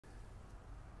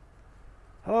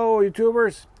Hello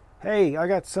YouTubers. Hey, I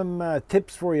got some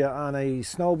tips for you on a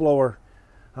snowblower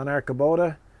on our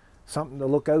Kubota. Something to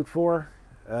look out for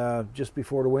just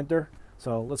before the winter.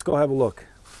 So let's go have a look.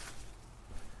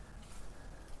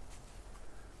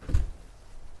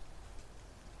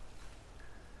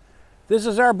 This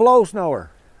is our blow snower.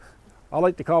 I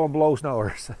like to call them blow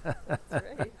snowers. That's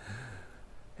right.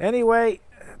 Anyway,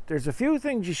 there's a few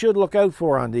things you should look out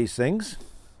for on these things.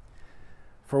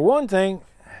 For one thing,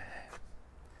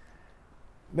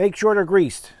 make sure they're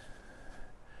greased.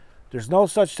 There's no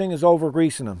such thing as over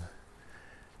greasing them.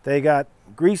 They got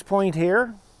grease point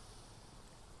here,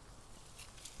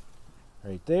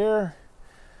 right there,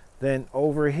 then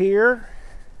over here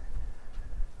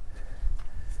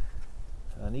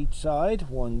on each side,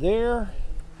 one there,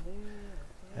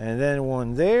 and then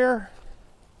one there.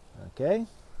 Okay.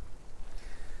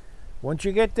 Once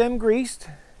you get them greased,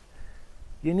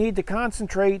 you need to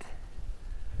concentrate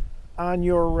on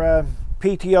your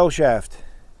PTO shaft.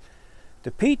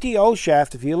 The PTO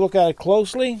shaft, if you look at it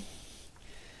closely,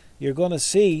 you're going to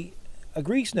see a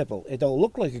grease nipple. It don't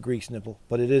look like a grease nipple,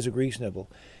 but it is a grease nipple.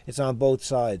 It's on both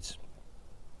sides.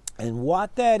 And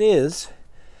what that is,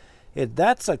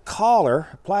 that's a collar,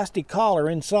 a plastic collar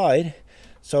inside.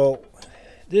 So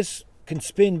this can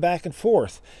spin back and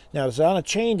forth. Now it's on a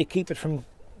chain to keep it from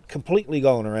completely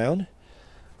going around.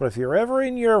 But if you're ever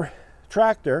in your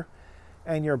tractor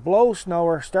and your blow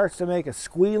snower starts to make a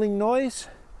squealing noise,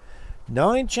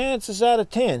 9 chances out of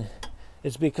 10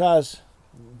 it's because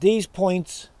these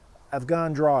points have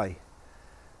gone dry.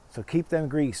 So keep them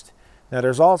greased. Now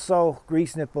there's also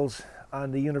grease nipples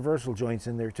on the universal joints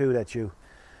in there too that you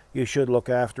should look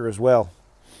after as well.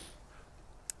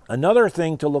 Another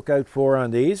thing to look out for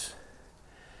on these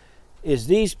is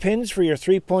these pins for your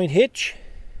 3-point hitch.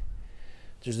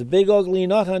 There's a big ugly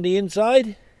nut on the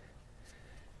inside.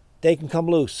 They can come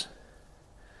loose.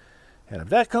 And if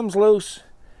that comes loose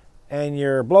and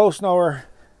your blow snower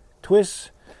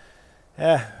twists,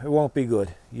 it won't be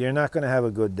good. You're not going to have a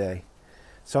good day.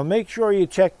 So make sure you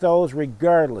check those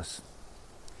regardless.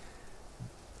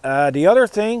 The other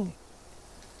thing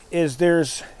is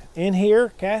there's in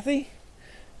here, Kathy, you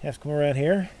have to come around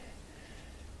here.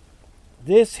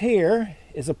 This here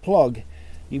is a plug.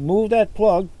 You move that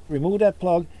plug, remove that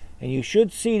plug, and you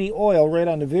should see the oil right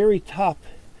on the very top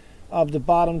of the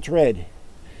bottom thread.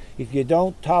 If you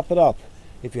don't, top it up.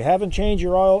 If you haven't changed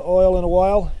your oil in a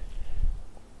while,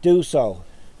 do so.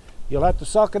 You'll have to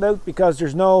suck it out because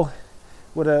there's no,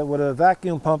 with a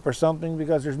vacuum pump or something,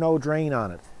 because there's no drain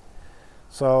on it.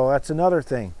 So that's another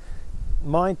thing.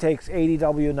 Mine takes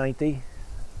 80W90,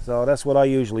 so that's what I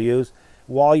usually use.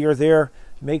 While you're there,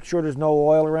 make sure there's no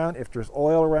oil around. If there's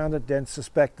oil around it, then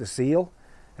suspect the seal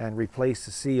and replace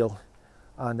the seal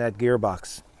on that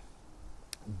gearbox.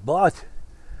 But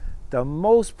the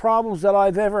most problems that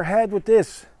I've ever had with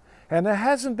this, and there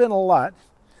hasn't been a lot,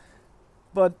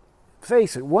 but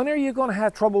face it, when are you going to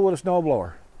have trouble with a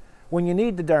snowblower? When you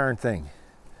need the darn thing.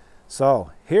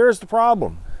 So here's the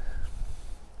problem.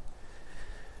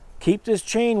 Keep this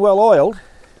chain well oiled,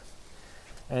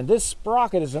 and this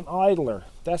sprocket is an idler.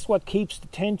 That's what keeps the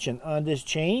tension on this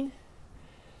chain.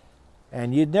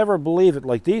 And you'd never believe it,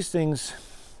 like these things,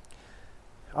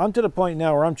 I'm to the point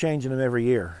now where I'm changing them every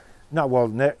year. Not,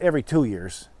 well, every 2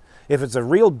 years. If it's a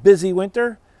real busy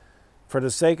winter, for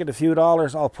the sake of a few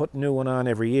dollars, I'll put a new one on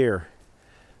every year.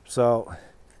 So,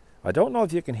 I don't know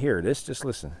if you can hear this, just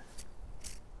listen.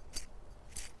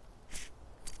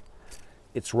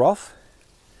 It's rough.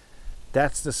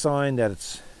 That's the sign that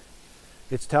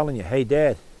it's telling you, hey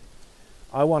Dad,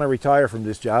 I want to retire from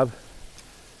this job.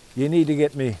 You need to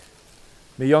get me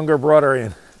my younger brother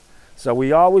in. So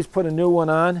we always put a new one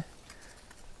on,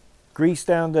 grease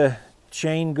down the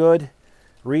chain good,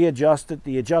 readjust it.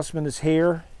 The adjustment is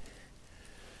here.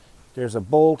 There's a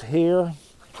bolt here,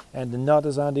 and the nut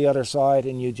is on the other side,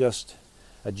 and you just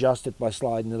adjust it by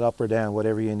sliding it up or down,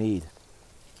 whatever you need.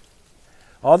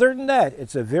 Other than that,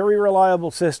 it's a very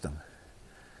reliable system.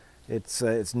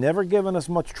 It's never given us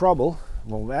much trouble.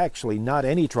 Well, actually, not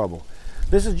any trouble.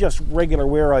 This is just regular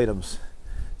wear items.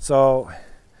 So,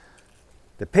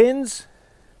 the pins,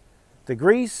 the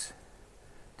grease,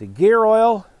 the gear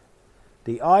oil,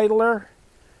 the idler,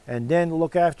 and then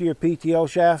look after your PTO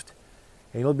shaft,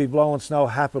 and you'll be blowing snow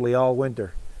happily all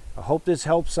winter. I hope this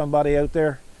helps somebody out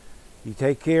there. You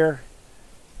take care.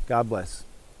 God bless.